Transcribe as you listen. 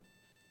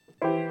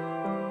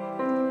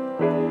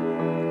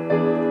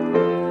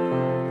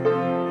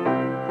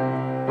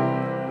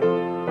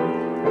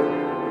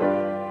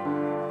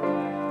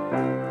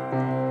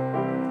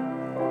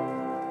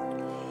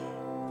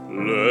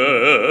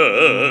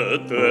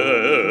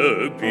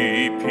there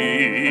be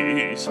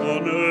peace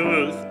on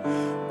earth,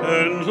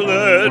 and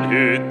let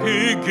it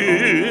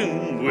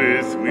begin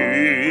with me.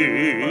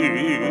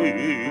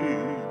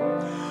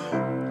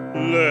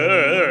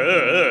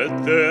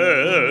 Let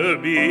there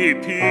be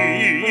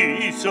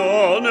peace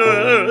on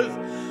earth,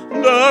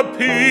 the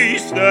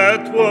peace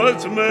that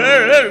was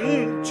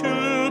meant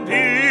to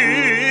be,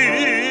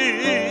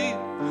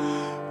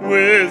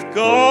 with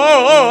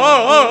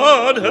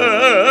God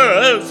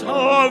as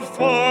our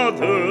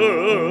Father,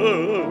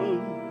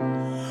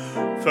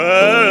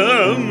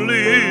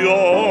 family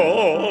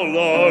all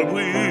are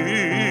we.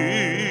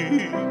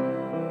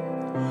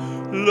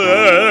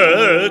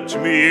 Let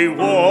me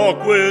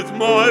walk with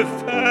my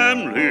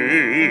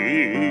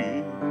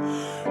family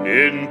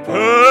in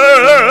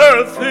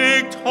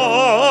perfect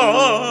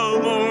harmony.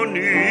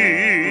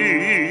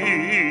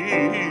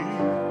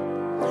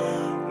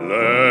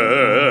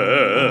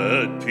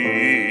 Let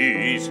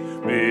peace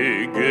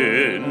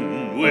begin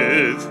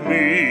with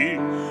me.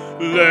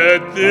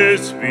 Let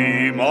this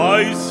be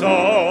my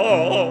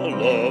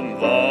solemn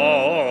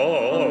vow.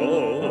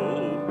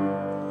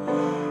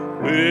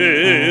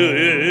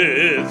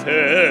 With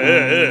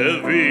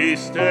every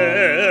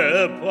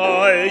step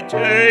I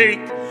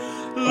take,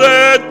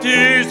 let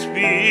this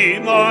be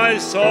my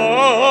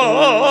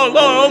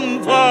solemn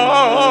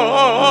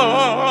vow,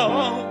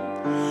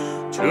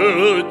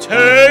 to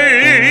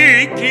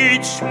take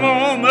each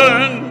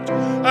moment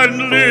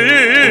and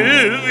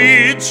live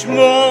each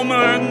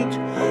moment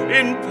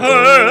in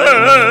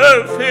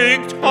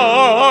perfect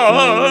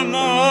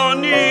harmony.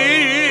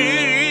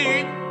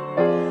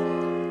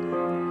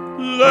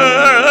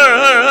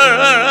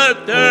 Let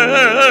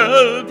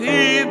there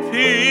be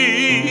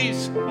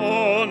peace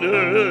on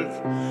earth,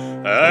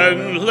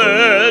 and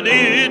let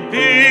it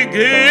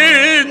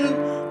begin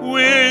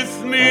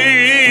with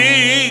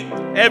me.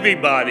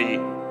 Everybody,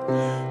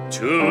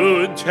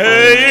 to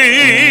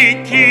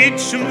take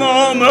each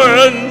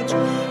moment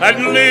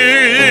and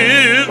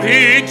live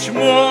each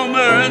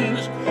moment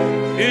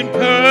in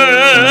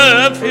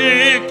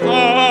perfect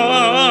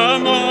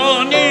harmony.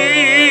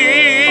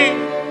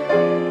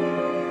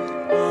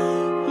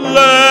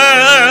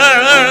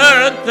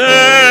 Let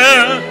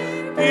there